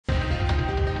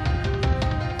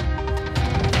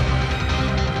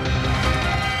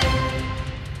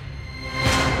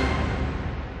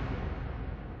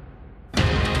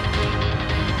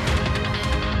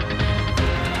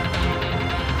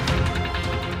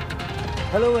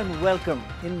Hello and welcome.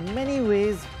 In many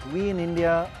ways, we in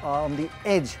India are on the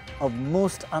edge of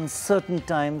most uncertain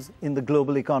times in the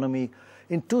global economy.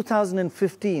 In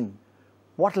 2015,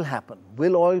 what will happen?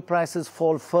 Will oil prices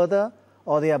fall further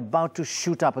or are they about to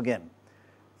shoot up again?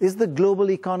 Is the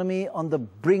global economy on the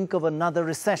brink of another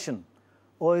recession?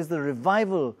 Or is the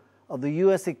revival of the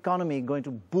US economy going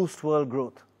to boost world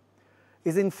growth?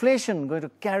 Is inflation going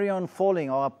to carry on falling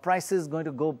or are prices going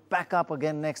to go back up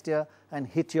again next year and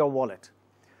hit your wallet?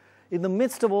 In the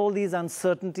midst of all these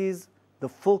uncertainties, the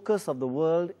focus of the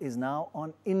world is now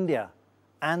on India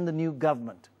and the new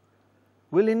government.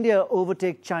 Will India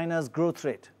overtake China's growth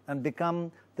rate and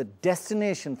become the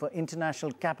destination for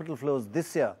international capital flows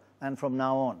this year and from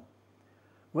now on?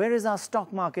 Where is our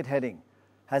stock market heading?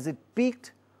 Has it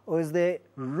peaked or is there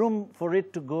room for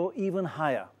it to go even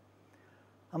higher?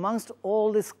 Amongst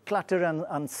all this clutter and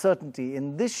uncertainty,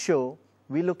 in this show,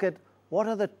 we look at what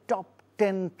are the top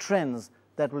 10 trends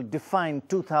that will define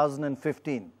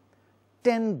 2015.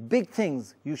 10 big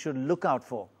things you should look out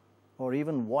for or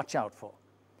even watch out for.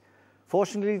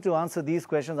 Fortunately, to answer these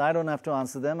questions, I don't have to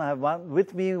answer them. I have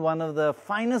with me one of the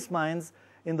finest minds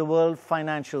in the world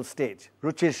financial stage,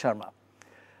 Ruchir Sharma.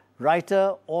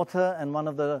 Writer, author, and one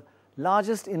of the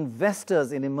largest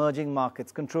investors in emerging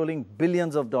markets, controlling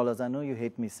billions of dollars. I know you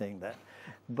hate me saying that,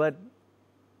 but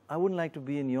I wouldn't like to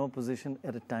be in your position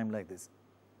at a time like this.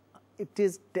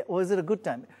 Or is it a good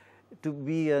time to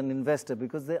be an investor?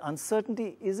 Because the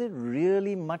uncertainty, is it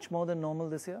really much more than normal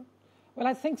this year? Well,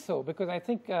 I think so, because I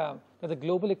think that the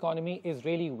global economy is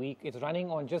really weak. It's running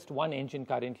on just one engine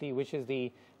currently, which is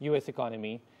the US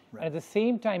economy. Right. And at the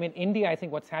same time, in India, I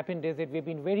think what's happened is that we've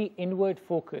been very inward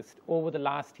focused over the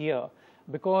last year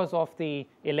because of the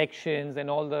elections and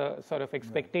all the sort of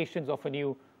expectations of a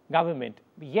new government.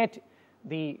 Yet,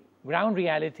 the ground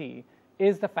reality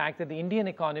is the fact that the Indian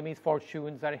economy's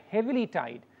fortunes are heavily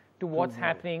tied to what's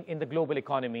happening in the global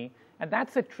economy. And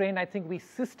that's a trend I think we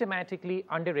systematically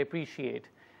underappreciate.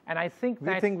 And I think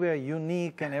we think we're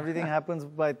unique and everything happens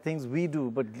by things we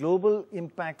do, but global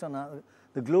impact on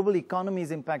the global economy's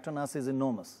impact on us is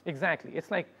enormous. Exactly. It's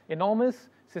like enormous,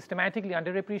 systematically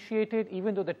underappreciated,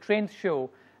 even though the trends show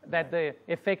that the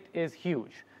effect is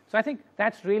huge. So I think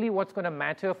that's really what's going to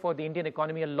matter for the Indian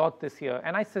economy a lot this year.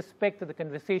 And I suspect that the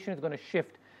conversation is going to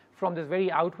shift from this very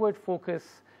outward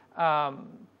focus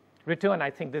return, I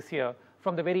think, this year,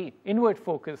 from the very inward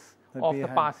focus of the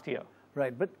past year.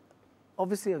 Right. But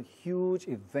obviously a huge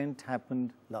event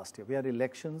happened last year. We had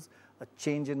elections, a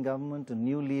change in government, a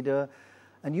new leader.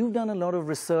 And you've done a lot of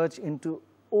research into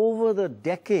over the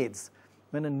decades,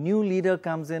 when a new leader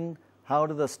comes in, how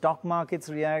do the stock markets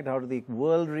react? How do the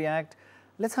world react?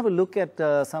 Let's have a look at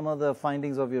some of the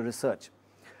findings of your research.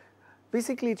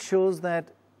 Basically, it shows that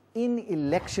in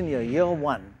election year, year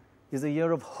one, is a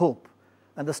year of hope.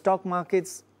 And the stock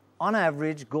markets, on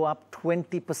average, go up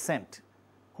 20%.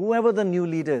 Whoever the new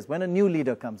leader is, when a new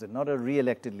leader comes in, not a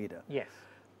re-elected leader. Yes.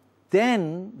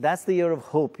 Then that's the year of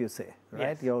hope, you say,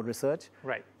 right? Yes. Your research.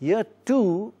 Right. Year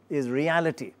two is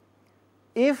reality.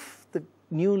 If the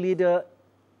new leader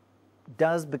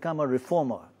does become a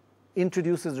reformer,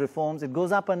 introduces reforms, it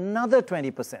goes up another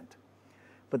 20%.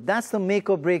 But that's the make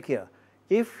or break here.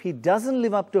 If he doesn't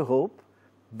live up to hope,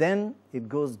 then it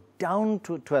goes down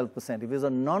to 12%. If he's a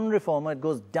non-reformer, it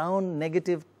goes down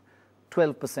negative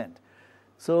 12%.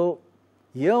 So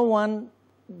year one,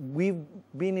 we've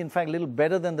been, in fact, a little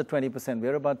better than the 20%.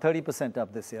 We're about 30%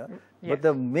 up this year. Yes. But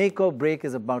the make or break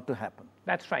is about to happen.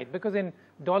 That's right. Because in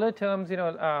dollar terms,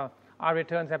 our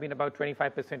returns have been about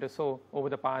 25% or so over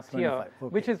the past year, okay,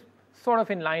 which is sort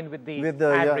of in line with the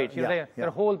average. There are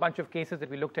a whole bunch of cases that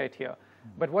we looked at here.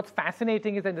 But what's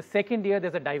fascinating is that in the second year,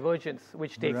 there's a divergence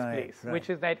which takes place, which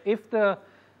is that if the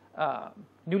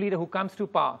new leader who comes to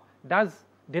power does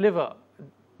deliver,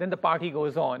 then the party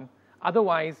goes on.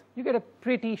 Otherwise, you get a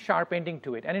pretty sharp ending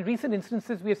to it. And in recent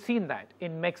instances, we have seen that.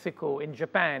 In Mexico, in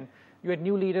Japan, you had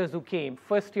new leaders who came.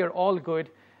 First year, all good.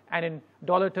 And in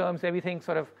dollar terms, everything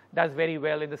sort of does very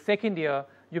well. In the second year,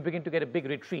 you begin to get a big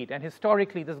retreat. And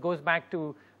historically, this goes back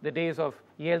to the days of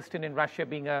Yeltsin in Russia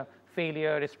being a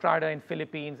failure, Estrada in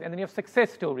Philippines. And then you have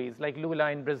success stories like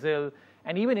Lula in Brazil.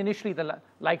 And even initially, the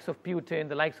likes of Putin,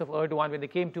 the likes of Erdogan, when they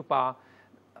came to power,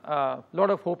 a lot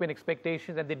of hope and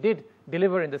expectations. And they did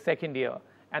deliver in the second year.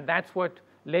 And that's what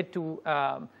led to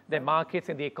the markets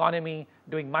and the economy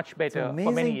doing much better for many years.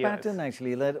 It's an amazing pattern,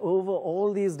 actually, that over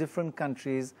all these different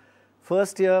countries,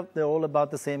 first year, they're all about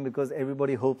the same because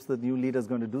everybody hopes the new leader is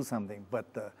going to do something.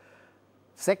 But the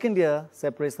second year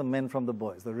separates the men from the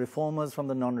boys, the reformers from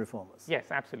the non-reformers. Yes,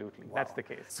 absolutely. Wow. That's the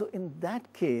case. So in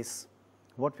that case,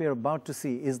 what we're about to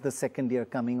see is the second year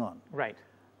coming on. Right.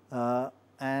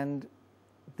 and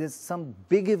there's some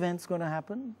big events going to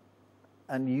happen,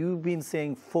 and you've been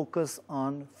saying focus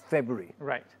on February.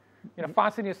 Right. You know,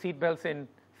 fasten your seatbelts in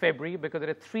February, because there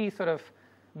are three sort of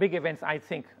big events, I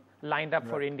think, lined up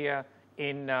for India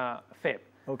in Feb.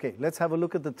 Okay, let's have a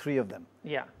look at the three of them.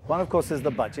 Yeah. One, of course, is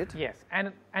the budget. Yes,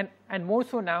 and more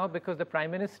so now because the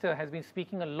Prime Minister has been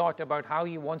speaking a lot about how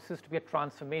he wants this to be a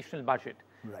transformational budget.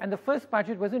 Right. And the first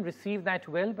budget wasn't received that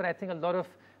well, but I think a lot of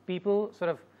people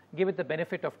sort of give it the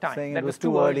benefit of time. Saying that it was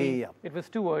too early. Yeah. It was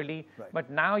too early,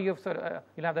 but now you've sort of,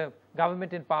 you'll have the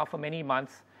government in power for many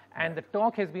months, and the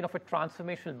talk has been of a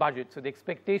transformational budget. So the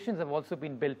expectations have also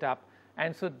been built up,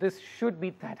 and so this should be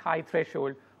that high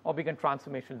threshold of being a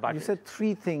transformational budget. You said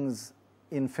three things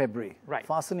in February. Right.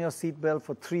 Fasten your seatbelt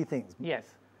for three things. Yes.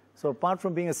 So apart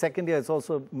from being a second year, it's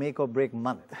also make or break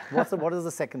month. What is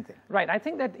the second thing? Right. I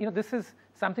think that this is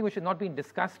something which has not been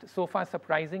discussed so far,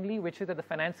 surprisingly, which is that the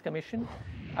Finance Commission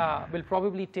will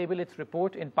probably table its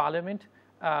report in Parliament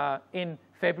in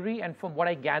February. And from what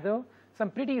I gather, some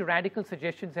pretty radical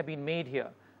suggestions have been made here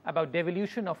about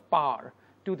devolution of power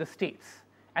to the states.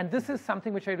 And this is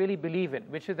something which I really believe in,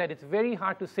 which is that it's very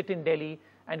hard to sit in Delhi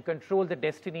and control the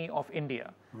destiny of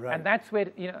India. Right. And that's where,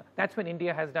 that's when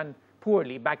India has done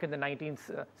poorly back in the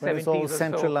 1970s. When it's all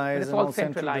centralized and all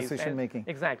central decision making.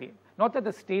 Exactly. Not that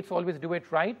the states always do it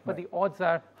right, but the odds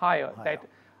are higher that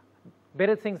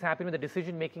better things happen when the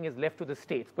decision making is left to the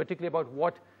states, particularly about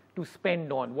what to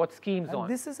spend on, what schemes on.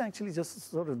 This is actually just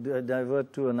sort of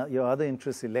divert to your other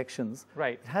interests, elections.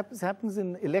 Right. It happens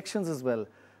in elections as well.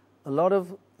 A lot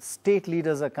of state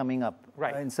leaders are coming up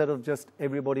instead of just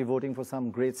everybody voting for some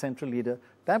great central leader.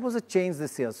 That was a change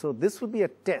this year. So this will be a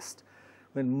test.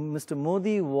 When Mr.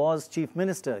 Modi was chief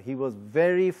minister, he was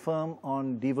very firm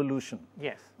on devolution,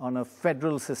 on a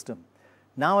federal system.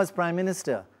 Now as prime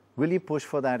minister, will he push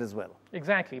for that as well?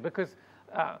 Exactly, because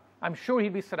I'm sure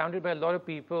he'll be surrounded by a lot of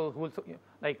people who will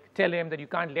tell him that you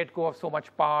can't let go of so much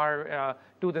power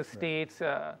to the states.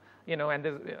 And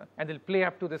they'll play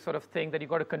up to this sort of thing that you've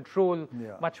got to control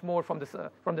much more from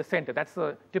the center. That's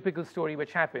the typical story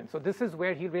which happens. So this is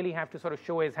where he'll really have to sort of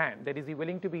show his hand. That is he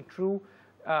willing to be true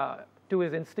to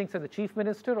his instincts as the chief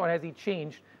minister, or has he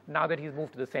changed now that he's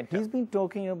moved to the center? He's been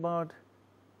talking about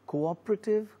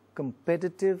cooperative,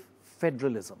 competitive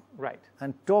federalism. Right.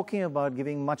 And talking about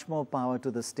giving much more power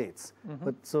to the states.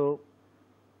 But so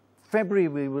February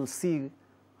we will see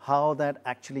how that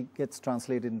actually gets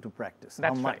translated into practice.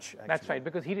 That's how much, right. That's right.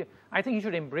 Because I think he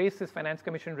should embrace this Finance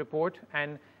Commission report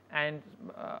and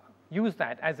use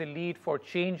that as a lead for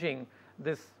changing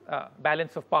this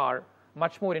balance of power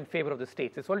much more in favor of the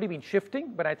states. It's already been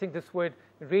shifting, but I think this would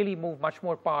really move much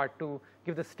more power to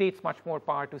give the states much more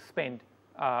power to spend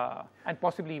and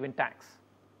possibly even tax.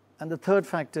 And the third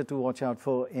factor to watch out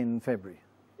for in February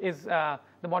is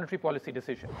the monetary policy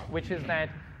decision, which is that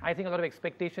I think a lot of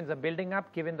expectations are building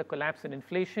up given the collapse in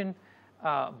inflation,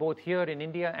 both here in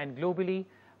India and globally,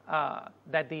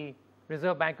 that the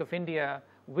Reserve Bank of India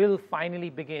will finally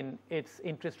begin its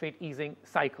interest rate easing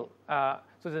cycle.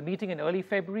 So there's a meeting in early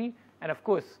February, and of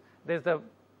course, there's the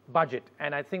budget.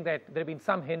 And I think that there have been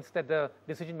some hints that the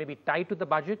decision may be tied to the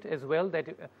budget as well, that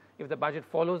if the budget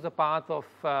follows the path of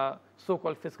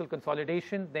so-called fiscal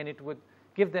consolidation, then it would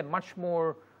give them much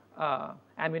more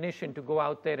ammunition to go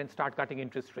out there and start cutting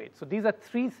interest rates. So these are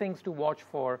three things to watch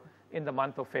for in the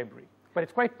month of February. But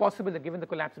it's quite possible that given the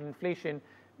collapse in inflation,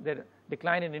 the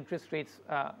decline in interest rates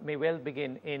may well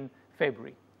begin in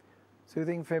February. So you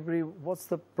think February, what's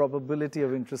the probability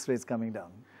of interest rates coming down?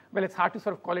 Well, it's hard to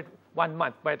sort of call it 1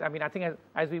 month, but I mean, I think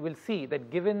as we will see, that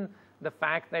given the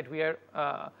fact that we are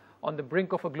on the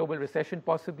brink of a global recession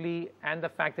possibly, and the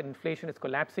fact that inflation is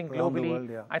collapsing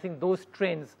globally, I think those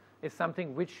trends is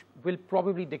something which will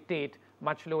probably dictate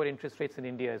much lower interest rates in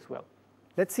India as well.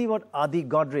 Let's see what Adi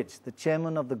Godrej, the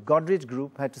chairman of the Godrej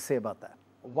Group, had to say about that.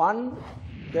 One,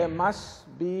 there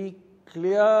must be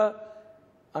clear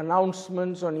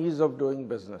announcements on ease of doing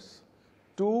business.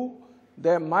 Two,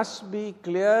 there must be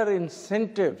clear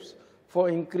incentives for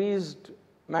increased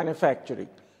manufacturing.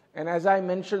 And as I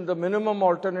mentioned, the minimum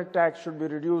alternate tax should be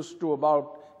reduced to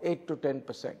about 8 to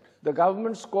 10%. The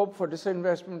government scope for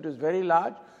disinvestment is very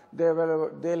large.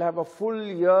 They'll have a full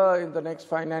year in the next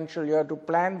financial year to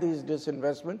plan these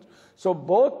disinvestments. So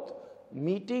both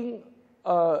meeting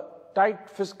a tight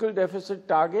fiscal deficit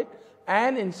target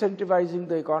and incentivizing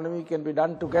the economy can be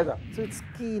done together. So it's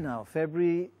key now,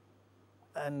 February,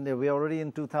 and we're already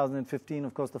in 2015.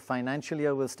 Of course, the financial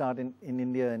year will start in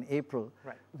India in April.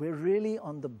 Right. We're really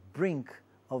on the brink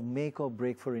of make or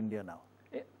break for India now.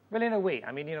 Well, in a way.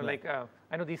 I mean,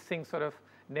 I know these things sort of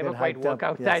never quite work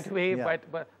out that way,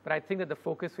 but I think that the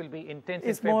focus will be intense.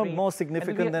 It's more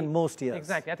significant than most years.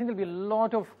 Exactly. I think there'll be a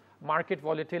lot of market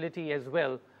volatility as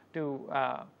well to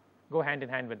go hand in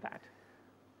hand with that.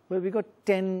 Well, we got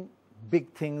 10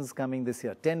 big things coming this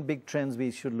year, 10 big trends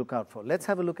we should look out for. Let's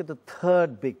have a look at the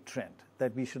third big trend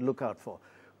that we should look out for.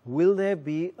 Will there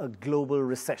be a global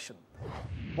recession?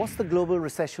 What's the global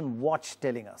recession watch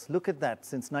telling us? Look at that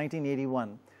since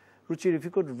 1981. Ruchir, if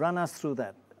you could run us through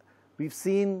that. We've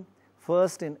seen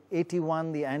first in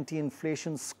 81 the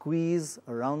anti-inflation squeeze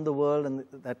around the world, and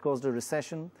that caused a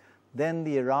recession. Then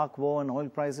the Iraq war and oil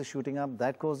prices shooting up,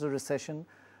 that caused a recession.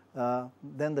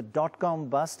 Then the dot-com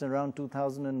bust around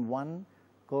 2001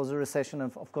 caused a recession,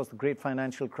 and of course the great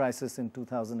financial crisis in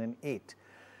 2008.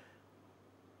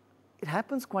 It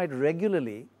happens quite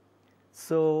regularly.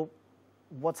 So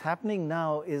what's happening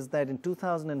now is that in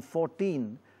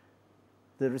 2014,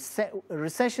 the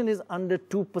recession is under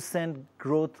 2%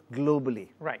 growth globally.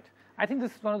 Right. I think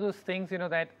this is one of those things,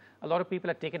 that a lot of people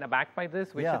are taken aback by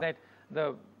this, which is that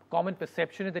the common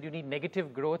perception is that you need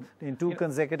negative growth. In two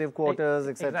consecutive quarters,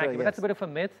 etc. Exactly, but that's a bit of a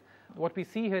myth. What we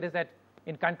see here is that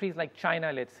in countries like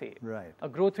China, let's say, a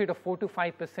growth rate of 4 to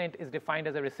 5% is defined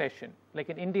as a recession. Like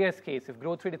in India's case, if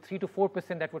growth rate is 3 to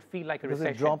 4%, that would feel like a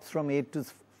recession. It drops from 8 to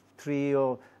 3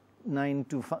 or 9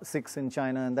 to 6 in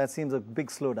China, and that seems a big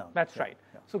slowdown. That's right.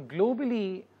 So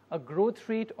globally, a growth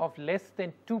rate of less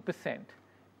than 2%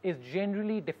 is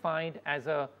generally defined as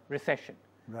a recession.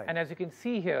 Right. And as you can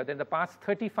see here, in the past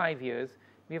 35 years,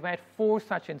 we've had 4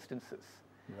 such instances.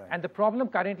 Right. And the problem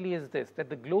currently is this, that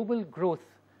the global growth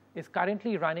is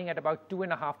currently running at about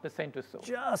 2.5% or so.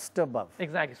 Just above.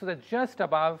 Exactly. So that's just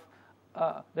above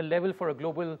the level for a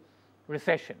global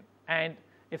recession. And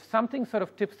if something sort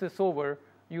of tips this over,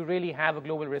 you really have a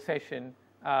global recession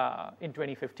in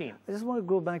 2015. I just want to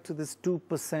go back to this 2%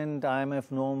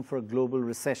 IMF norm for a global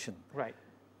recession. Right.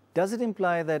 Does it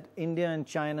imply that India and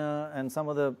China and some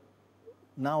of the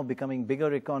now becoming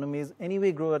bigger economies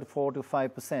anyway grow at 4 to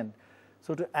 5%?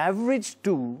 So to average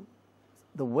 2,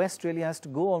 the West really has to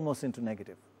go almost into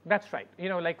negative. That's right.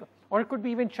 Or it could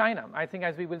be even China. I think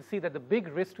as we will see that the big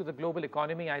risk to the global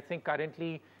economy, I think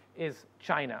currently is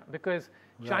China, because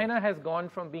China has gone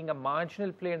from being a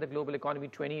marginal player in the global economy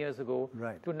 20 years ago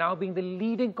to now being the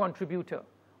leading contributor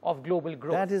of global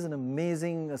growth. That is an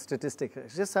amazing statistic.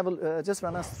 Just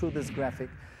run us through this graphic.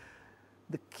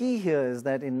 The key here is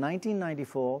that in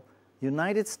 1994,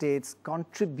 United States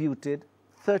contributed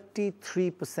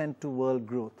 33% to world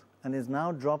growth and is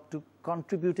now dropped to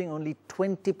contributing only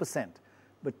 20%.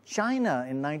 But China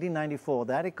in 1994,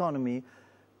 that economy,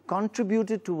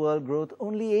 contributed to world growth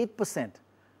only 8%,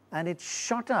 and it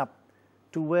shot up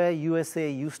to where USA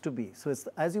used to be. So it's,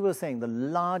 as you were saying, the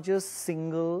largest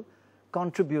single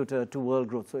contributor to world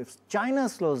growth. So if China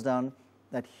slows down,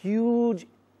 that huge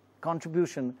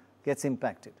contribution gets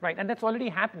impacted. Right, and that's already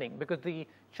happening because the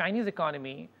Chinese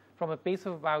economy, from a pace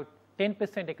of about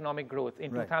 10% economic growth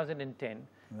in 2010,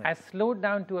 has slowed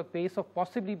down to a pace of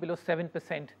possibly below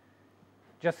 7%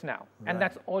 just now. And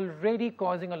that's already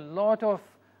causing a lot of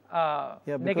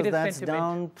negative that's sentiment.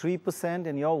 Down 3%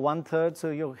 and you're 1/3, so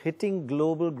you're hitting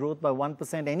global growth by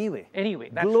 1% anyway.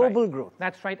 That's global right. growth.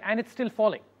 That's right, and it's still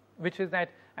falling, which is that,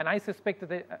 and I suspect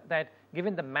that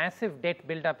given the massive debt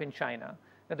buildup in China,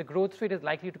 that the growth rate is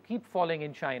likely to keep falling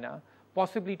in China,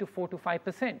 possibly to 4 to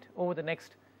 5% over the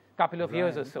next couple of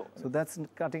years or so. So that's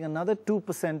cutting another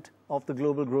 2% of the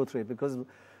global growth rate because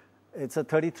it's a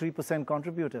 33%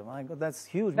 contributor. My God, that's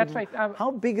huge. That's right.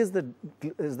 How big is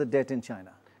the debt in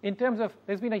China? In terms of,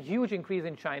 there's been a huge increase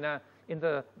in China in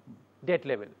the debt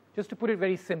level. Just to put it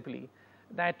very simply,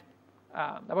 that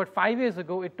about 5 years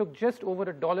ago, it took just over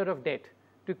 $1 of debt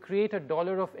to create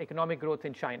 $1 of economic growth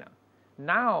in China.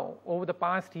 Now, over the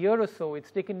past year or so,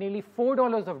 it's taken nearly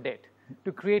 $4 of debt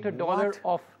to create $1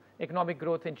 of economic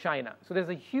growth in China. So there's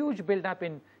a huge buildup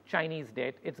in Chinese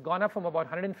debt. It's gone up from about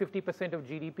 150% of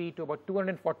GDP to about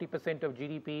 240% of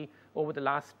GDP over the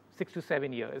last 6 to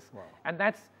 7 years. Wow. And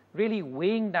that's really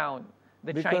weighing down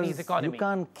the Chinese economy. You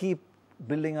can't keep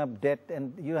building up debt,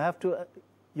 and you have to,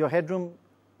 your headroom,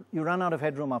 you run out of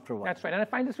headroom after a while. That's right. And I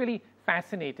find this really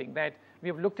fascinating that we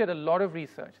have looked at a lot of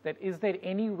research that is there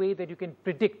any way that you can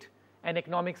predict an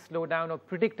economic slowdown or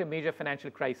predict a major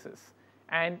financial crisis?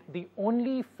 And the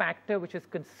only factor which has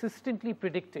consistently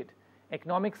predicted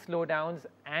economic slowdowns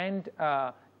and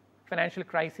financial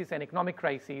crises and economic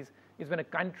crises is when a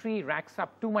country racks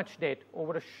up too much debt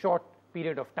over a short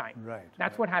period of time.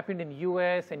 That's what happened in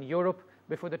US and Europe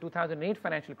before the 2008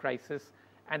 financial crisis,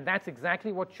 and that's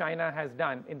exactly what China has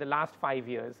done in the last 5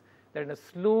 years. They're in a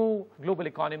slow global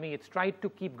economy. It's tried to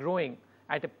keep growing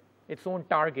at its own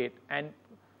target, and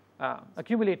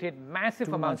accumulated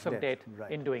massive amounts of debt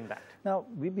in doing that. Now,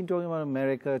 we've been talking about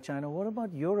America, China. What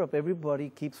about Europe? Everybody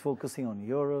keeps focusing on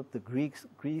Europe, the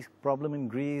Greece problem in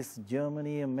Greece,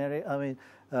 Germany,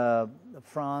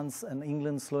 France and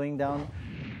England slowing down.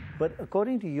 But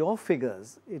according to your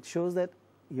figures, it shows that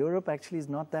Europe actually is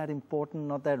not that important,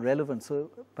 not that relevant. So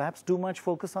perhaps too much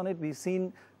focus on it. We've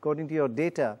seen, according to your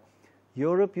data,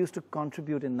 Europe used to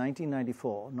contribute in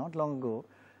 1994, not long ago,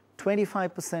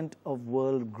 25% of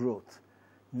world growth.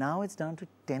 Now it's down to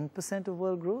 10% of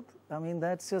world growth. I mean,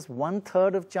 that's just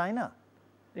 1/3 of China.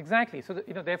 Exactly. So,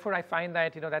 therefore, I find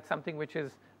that, that's something which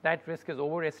is, that risk is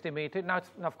overestimated. Now,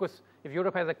 of course, if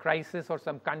Europe has a crisis or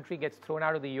some country gets thrown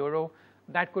out of the euro,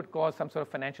 that could cause some sort of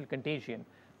financial contagion.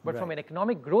 But from an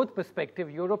economic growth perspective,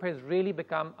 Europe has really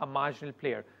become a marginal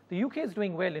player. The UK is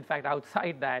doing well, in fact,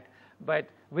 outside that. But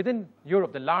within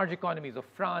Europe, the large economies of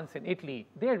France and Italy,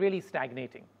 they're really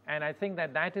stagnating. And I think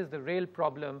that that is the real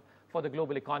problem for the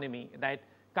global economy, that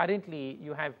currently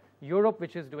you have Europe,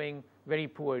 which is doing very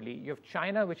poorly. You have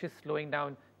China, which is slowing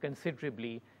down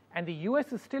considerably. And the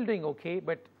US is still doing okay,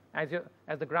 but as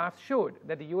the graph showed,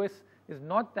 that the US is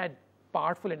not that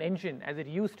powerful an engine as it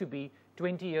used to be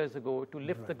 20 years ago to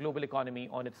lift the global economy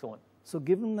on its own. So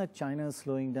given that China is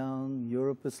slowing down,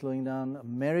 Europe is slowing down,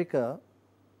 America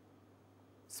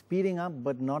speeding up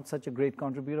but not such a great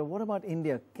contributor, what about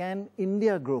India? Can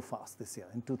India grow fast this year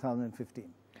in 2015?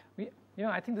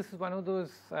 I think this is one of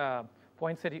those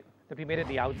points that we made at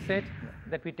the outset,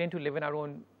 that we tend to live in our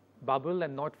own bubble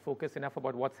and not focus enough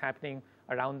about what's happening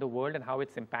around the world and how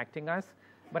it's impacting us.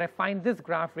 But I find this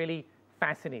graph really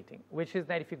fascinating, which is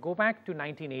that if you go back to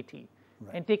 1980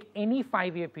 and take any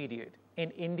 5-year period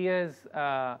in India's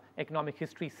economic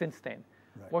history since then,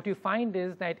 what you find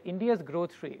is that India's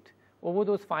growth rate over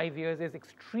those 5 years is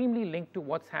extremely linked to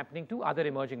what's happening to other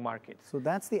emerging markets. So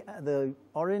that's the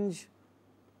orange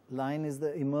line is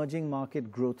the emerging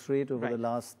market growth rate over the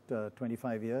last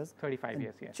 25 years. 35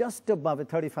 years, yes. Just above it,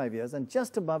 35 years, and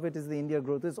just above it is the India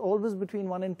growth. It's always between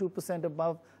 1% and 2%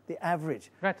 above the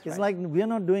average. It's like we're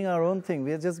not doing our own thing.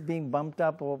 We're just being bumped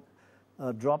up or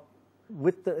dropped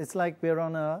with the, it's like we're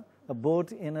on a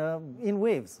boat in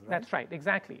waves. That's right,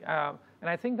 exactly. And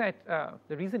I think that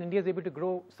the reason India is able to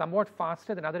grow somewhat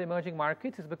faster than other emerging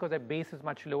markets is because their base is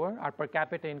much lower. Our per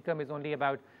capita income is only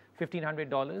about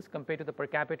 $1,500 compared to the per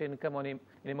capita income in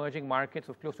emerging markets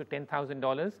of close to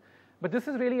 $10,000. But this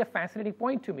is really a fascinating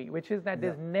point to me, which is that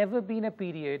there's never been a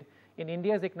period in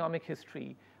India's economic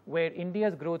history where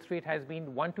India's growth rate has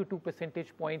been 1 to 2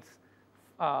 percentage points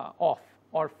off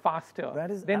or faster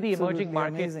than the emerging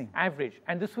market average.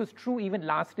 And this was true even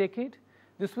last decade.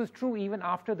 This was true even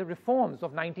after the reforms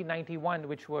of 1991,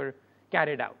 which were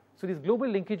carried out. So these global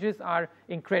linkages are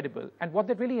incredible. And what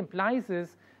that really implies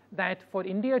is that for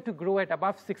India to grow at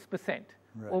above 6%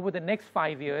 over the next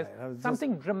 5 years,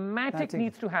 something dramatic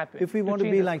needs to happen. If we want to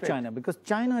be like China, because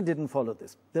China didn't follow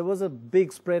this. There was a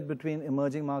big spread between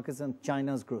emerging markets and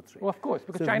China's growth rate. Well, of course,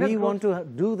 because so if we want to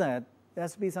do that, there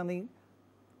has to be something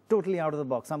totally out of the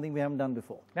box, something we haven't done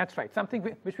before. That's right, something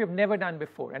which we have never done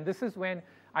before. And this is when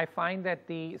I find that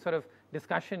the sort of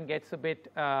discussion gets a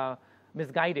bit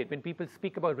misguided when people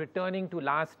speak about returning to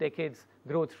last decade's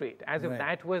growth rate, as if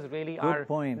that was really our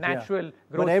natural growth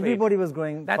rate. But everybody was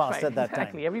growing fast at that time.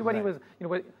 Exactly, everybody was,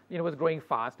 was growing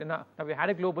fast. And now we had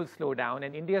a global slowdown,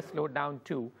 and India slowed down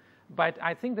too. But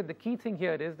I think that the key thing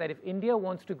here is that if India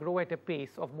wants to grow at a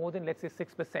pace of more than, let's say,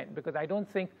 6%, because I don't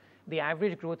think the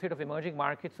average growth rate of emerging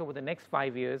markets over the next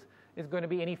 5 years is going to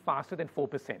be any faster than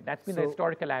 4%. That's been the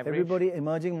historical average.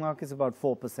 Emerging markets about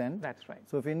 4%. That's right.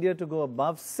 So if India to go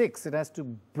above 6, it has to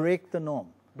break the norm.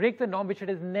 Break the norm, which it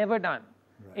has never done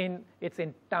in its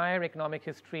entire economic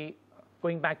history,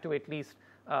 going back to at least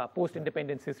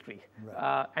post-independence history.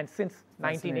 And since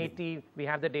 1980, we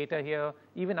have the data here.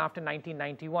 Even after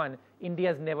 1991, India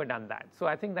has never done that. So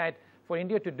I think that for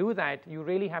India to do that, you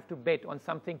really have to bet on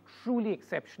something truly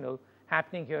exceptional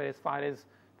happening here as far as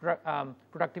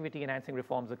productivity-enhancing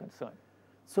reforms are concerned.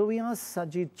 So we asked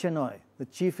Sajid Chenoy, the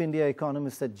chief India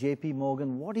economist at JP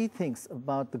Morgan, what he thinks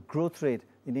about the growth rate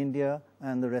in India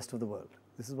and the rest of the world.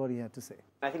 This is what he had to say.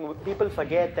 I think people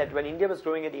forget that when India was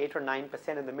growing at 8 or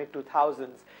 9% in the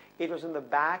mid-2000s, it was in the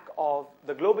back of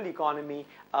the global economy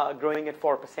growing at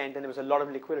 4%, and there was a lot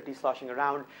of liquidity sloshing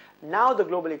around. Now the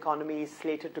global economy is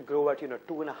slated to grow at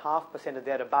 2.5% or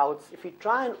thereabouts. If we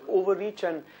try and overreach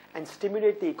and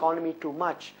stimulate the economy too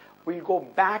much, we'll go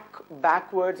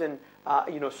backwards and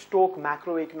stoke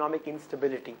macroeconomic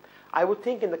instability. I would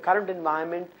think in the current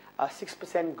environment,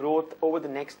 6% growth over the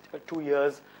next 2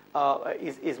 years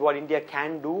is what India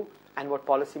can do and what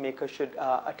policymakers should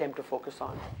attempt to focus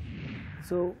on.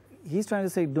 So he's trying to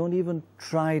say don't even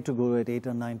try to go at 8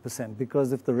 or 9%,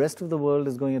 because if the rest of the world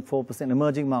is going at 4%,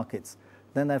 emerging markets,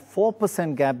 then that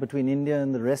 4% gap between India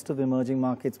and the rest of the emerging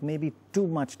markets may be too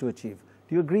much to achieve.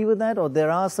 Do you agree with that, or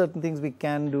there are certain things we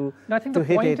can do to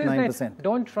hit 8, 9%?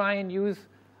 Don't try and use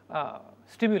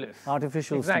stimulus.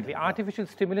 Artificial stimulus. Exactly, artificial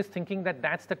stimulus, thinking that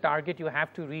that's the target you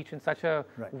have to reach in such a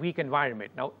weak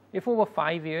environment. Now, if over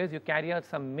 5 years you carry out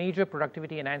some major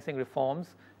productivity enhancing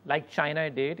reforms, like China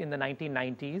did in the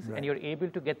 1990s, and you're able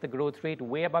to get the growth rate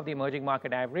way above the emerging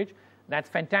market average, that's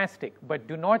fantastic. But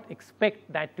do not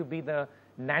expect that to be the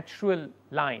natural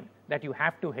line that you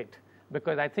have to hit,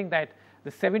 because I think that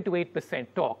the 7 to 8%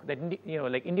 talk that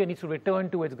like India needs to return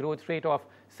to its growth rate of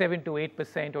 7 to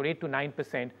 8% or 8 to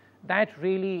 9%, that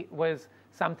really was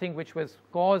something which was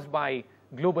caused by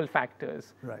global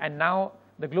factors. And now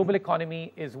the global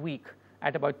economy is weak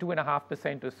at about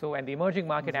 2.5% or so, and the emerging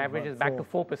market average is back to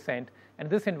 4%. And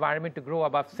this environment to grow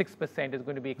above 6% is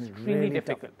going to be extremely really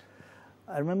difficult.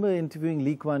 I remember interviewing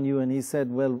Lee Kuan Yew, and he said,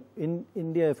 well, in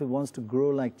India, if it wants to grow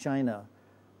like China,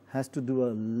 has to do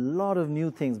a lot of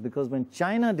new things, because when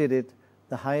China did it,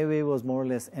 the highway was more or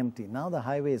less empty. Now the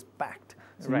highway is packed.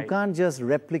 So you can't just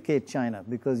replicate China,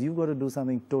 because you've got to do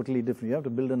something totally different. You have to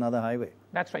build another highway.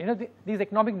 That's right. These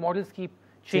economic models keep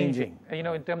changing.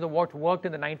 In terms of what worked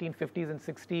in the 1950s and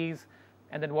 60s,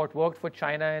 and then what worked for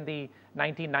China in the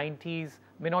 1990s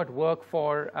may not work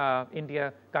for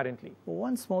India currently.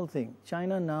 One small thing,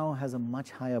 China now has a much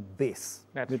higher base.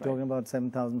 We're talking about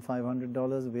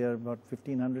 $7,500, we are about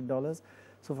 $1,500.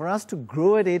 So for us to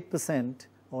grow at 8%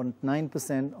 or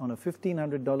 9% on a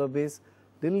 $1,500 base,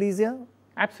 little easier?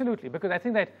 Absolutely, because I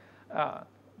think that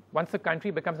once a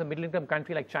country becomes a middle-income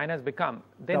country like China has become,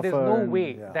 then there's no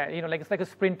way that, like it's like a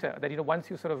sprinter, that, once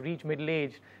you sort of reach middle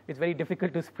age, it's very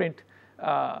difficult to sprint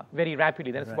very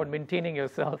rapidly. Then it's about maintaining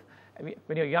yourself. I mean,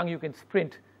 when you're young, you can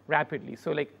sprint rapidly.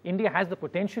 So like India has the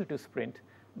potential to sprint,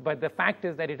 but the fact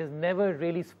is that it has never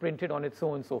really sprinted on its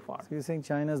own so far. So you're saying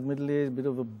China's middle-aged, bit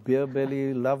of a beer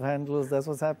belly, love handles, that's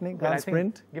what's happening? Can't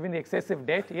sprint? Given the excessive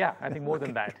debt, yeah, I think more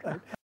than that.